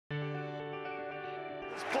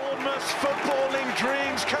Bournemouth's footballing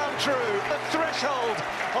dreams come true. The threshold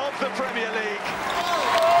of the Premier League.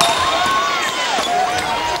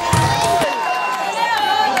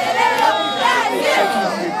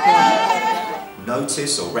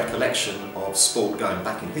 Notice or recollection of sport going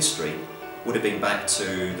back in history would have been back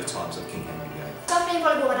to the times of King Henry VIII. I started playing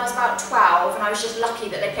volleyball when I was about 12, and I was just lucky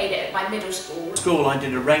that they played it at my middle school. At school I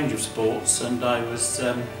did a range of sports, and I was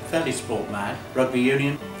fairly sport mad. Rugby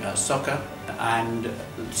union, soccer, and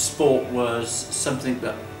sport was something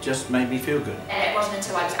that just made me feel good. And it wasn't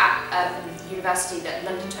until I was at university that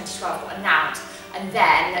London 2012 got announced, and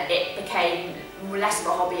then it became less of a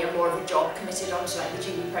hobby and more of a job, committed onto like the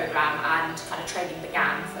GB programme, and kind of training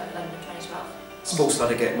began for London 2012. Sport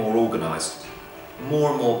started to get more organised. More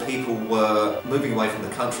and more people were moving away from the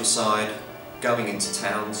countryside, going into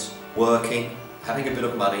towns, working, having a bit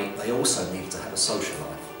of money. They also needed to have a social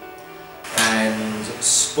life. And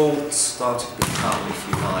sport started to become, if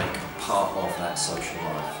you like, part of that social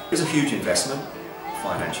life. It was a huge investment,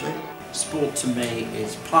 financially. Sport to me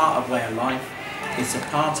is part of way of life, it's a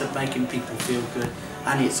part of making people feel good,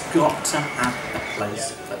 and it's got to have a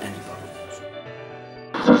place for anybody.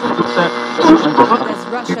 As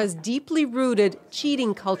Russia's deeply rooted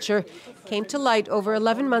cheating culture came to light over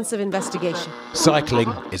 11 months of investigation.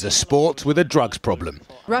 Cycling is a sport with a drugs problem.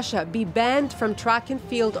 Russia be banned from track and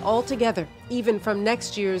field altogether, even from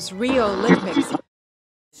next year's Rio Olympics. The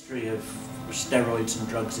history of steroids and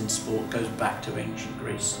drugs in sport goes back to ancient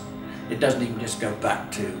Greece. It doesn't even just go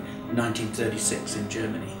back to 1936 in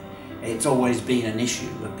Germany. It's always been an issue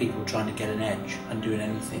of people trying to get an edge and doing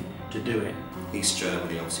anything to do it. East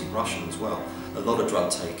Germany, obviously Russian as well. A lot of drug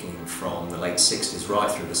taking from the late 60s right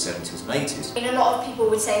through the 70s and 80s. I mean, a lot of people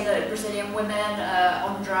would say that Brazilian women are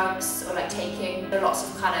on drugs or like taking. There are lots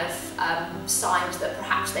of kind of signs that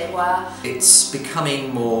perhaps they were. It's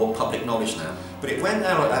becoming more public knowledge now, but it went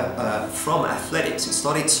out from athletics. It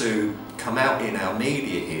started to come out in our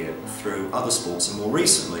media here through other sports, and more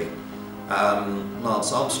recently,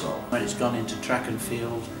 Lance Armstrong. When it's gone into track and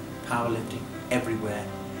field, powerlifting, everywhere.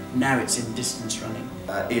 Now it's in distance running.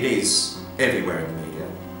 It is everywhere in the media.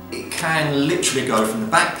 It can literally go from the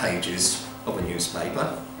back pages of a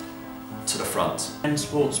newspaper to the front. When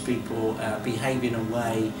sports people behave in a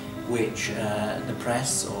way which the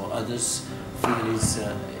press or others feel is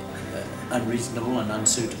unreasonable and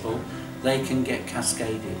unsuitable, they can get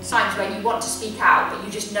cascaded. Times where you want to speak out, but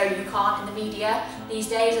you just know you can't in the media. These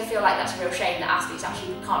days, I feel like that's a real shame that athletes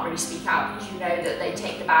actually can't really speak out, because you know that they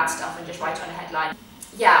take the bad stuff and just write on a headline.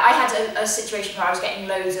 Yeah, I had a situation where I was getting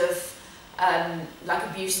loads of like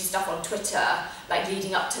abuse and stuff on Twitter, like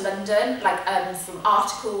leading up to London, like from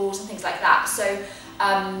articles and things like that. So,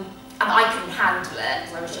 and I couldn't handle it,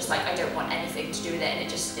 because I was just like, I don't want anything to do with it, and it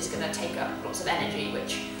just is going to take up lots of energy,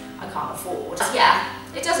 which I can't afford. Yeah,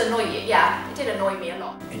 it does annoy you. Yeah, it did annoy me a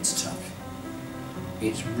lot. It's tough.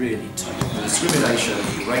 It's really tough. Discrimination,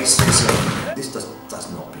 racism, this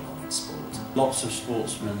does not belong in sport. Lots of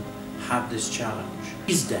sportsmen have this challenge.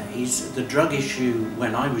 These days, the drug issue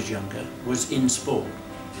when I was younger was in sport.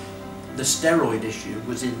 The steroid issue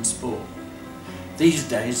was in sport. These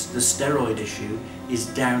days, the steroid issue is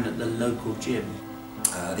down at the local gym.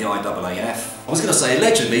 The IAAF, I was going to say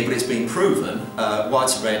allegedly, but it's been proven,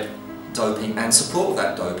 widespread doping and support of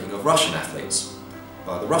that doping of Russian athletes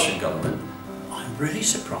by the Russian government. I'm really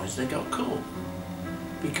surprised they got caught,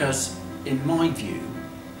 because in my view,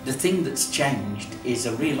 the thing that's changed is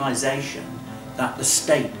a realisation that the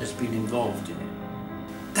state has been involved in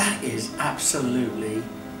it. That is absolutely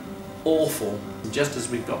awful. Just as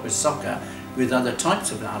we've got with soccer, with other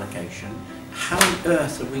types of allocation, how on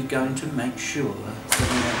earth are we going to make sure that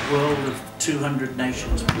in a world of 200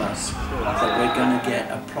 nations plus, that we're going to get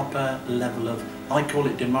a proper level of, I call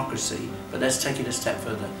it democracy, but let's take it a step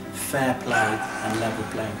further, fair play and level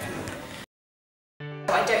playing field.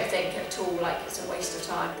 I don't think at all like it's a waste of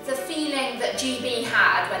time. The feeling that GB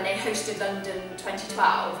had when they hosted London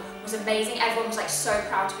 2012 was amazing. Everyone was like so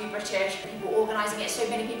proud to be British. People organising it. So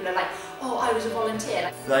many people are like, oh, I was a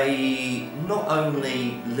volunteer. They not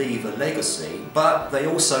only leave a legacy, but they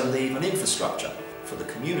also leave an infrastructure for the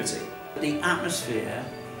community. The atmosphere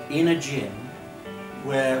in a gym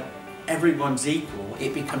where everyone's equal,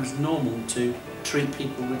 it becomes normal to treat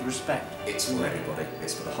people with respect. It's for everybody,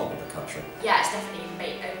 it's for the whole of the country. Yeah, it's definitely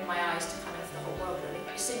opened my eyes to kind of the whole world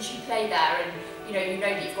really. Since you play there and you know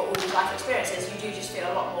that you've got all these life experiences, you do just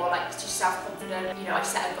feel a lot more like just self-confident. You know, I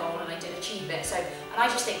set a goal and I did achieve it. So, and I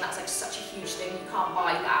just think that's like such a huge thing. You can't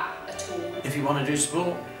buy that at all. If you want to do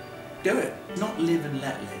sport, do it. Not live and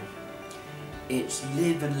let live. It's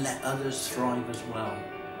live and let others thrive as well.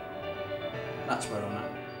 That's where I'm at.